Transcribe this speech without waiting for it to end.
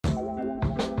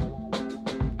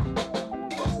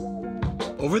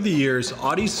Over the years,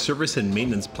 Audi's service and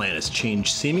maintenance plan has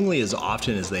changed seemingly as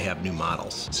often as they have new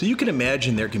models. So you can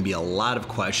imagine there can be a lot of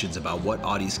questions about what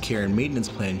Audi's care and maintenance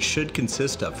plan should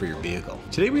consist of for your vehicle.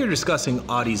 Today we are discussing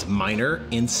Audi's minor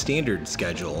and standard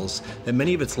schedules that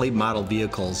many of its late model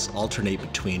vehicles alternate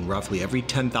between roughly every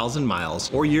 10,000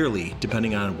 miles or yearly,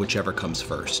 depending on whichever comes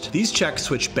first. These checks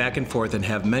switch back and forth and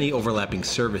have many overlapping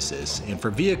services, and for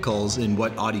vehicles in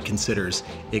what Audi considers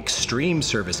extreme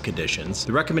service conditions,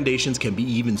 the recommendations can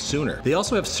be even sooner. They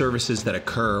also have services that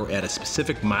occur at a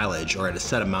specific mileage or at a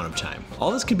set amount of time. All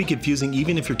this can be confusing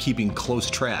even if you're keeping close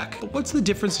track. But what's the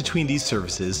difference between these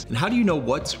services, and how do you know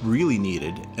what's really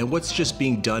needed and what's just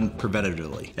being done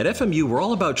preventatively? At FMU, we're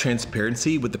all about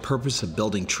transparency with the purpose of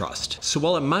building trust. So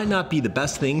while it might not be the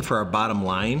best thing for our bottom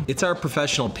line, it's our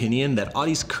professional opinion that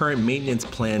Audi's current maintenance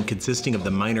plan consisting of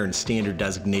the minor and standard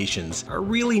designations are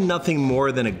really nothing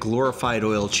more than a glorified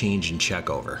oil change and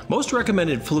checkover. Most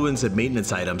recommended fluids and maintenance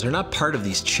items are not part of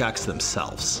these checks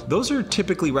themselves. Those are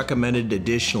typically recommended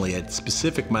additionally at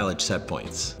specific mileage set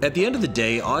points. At the end of the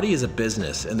day, Audi is a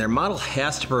business and their model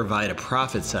has to provide a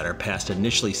profit center past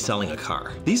initially selling a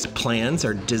car. These plans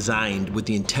are designed with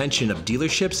the intention of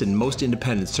dealerships and most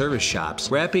independent service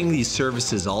shops wrapping these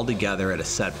services all together at a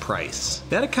set price.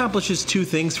 That accomplishes two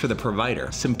things for the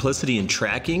provider: simplicity in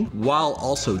tracking while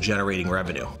also generating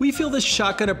revenue. We feel this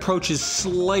shotgun approach is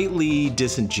slightly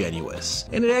disingenuous,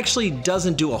 and it actually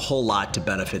doesn't do a whole lot to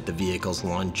benefit the vehicle's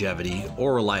longevity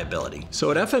or reliability.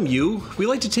 So at FMU, we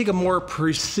like to take a more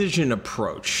precision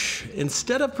approach.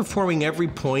 Instead of performing every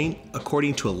point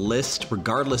according to a list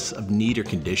regardless of need or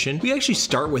condition, we actually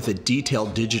start with a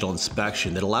detailed digital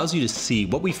inspection that allows you to see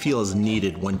what we feel is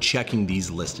needed when checking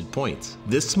these listed points.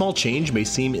 This small change may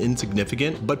seem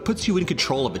insignificant, but puts you in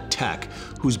control of a tech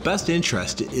whose best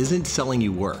interest isn't selling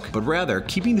you work, but rather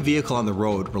keeping the vehicle on the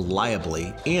road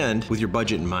reliably and with your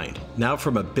budget in mind. Now,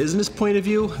 from a business point of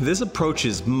view, this approach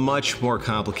is much more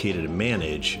complicated to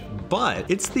manage, but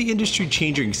it's the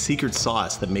industry-changing secret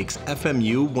sauce that makes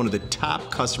FMU one of the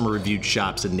top customer-reviewed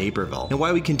shops in Naperville, and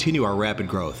why we continue our rapid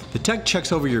growth. The tech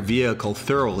checks over your vehicle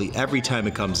thoroughly every time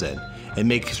it comes in, and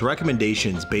makes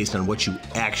recommendations based on what you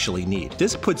actually need.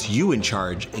 This puts you in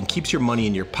charge and keeps your money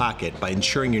in your pocket by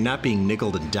ensuring you're not being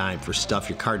nickeled and dimed for stuff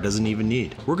your car doesn't even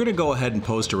need. We're gonna go ahead and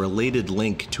post a related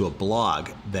link to a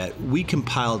blog that we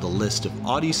compiled a list of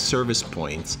Audi service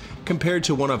points compared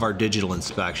to one of our digital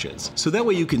inspections. So that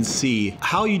way you can see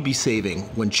how you'd be saving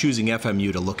when choosing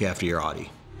FMU to look after your Audi.